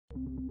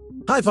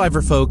Hi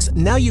Fiverr folks,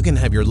 now you can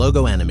have your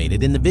logo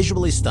animated in the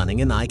visually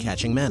stunning and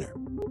eye-catching manner.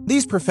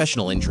 These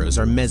professional intros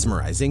are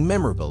mesmerizing,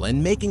 memorable,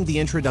 and making the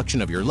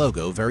introduction of your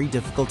logo very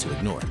difficult to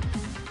ignore.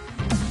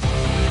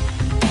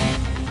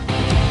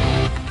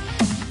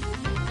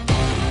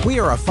 We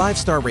are a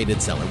 5-star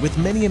rated seller with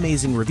many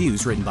amazing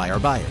reviews written by our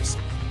buyers.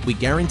 We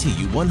guarantee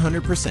you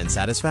 100%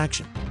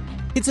 satisfaction.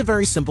 It's a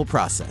very simple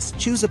process.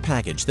 Choose a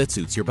package that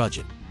suits your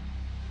budget.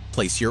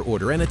 Place your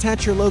order and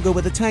attach your logo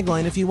with a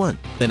tagline if you want.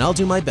 Then I'll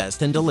do my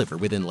best and deliver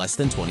within less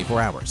than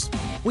 24 hours.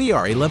 We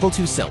are a level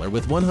 2 seller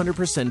with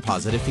 100%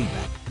 positive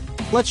feedback.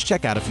 Let's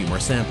check out a few more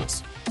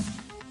samples.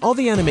 All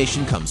the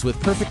animation comes with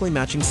perfectly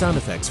matching sound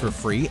effects for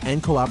free,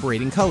 and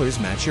cooperating colors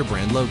match your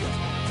brand logo.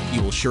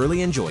 You will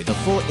surely enjoy the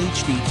full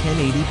HD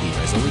 1080p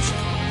resolution.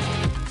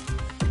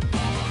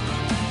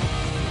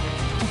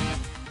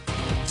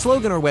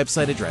 Slogan or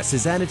website address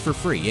is added for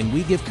free, and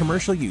we give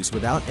commercial use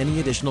without any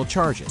additional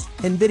charges,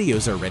 and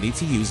videos are ready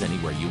to use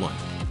anywhere you want.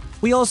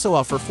 We also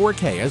offer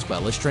 4K as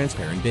well as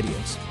transparent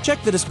videos.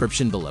 Check the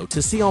description below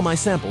to see all my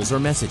samples or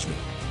message me.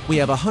 We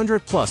have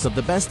 100+ of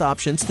the best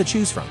options to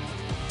choose from.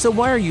 So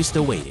why are you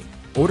still waiting?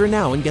 Order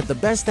now and get the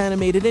best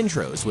animated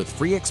intros with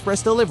free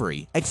express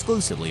delivery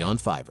exclusively on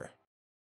Fiverr.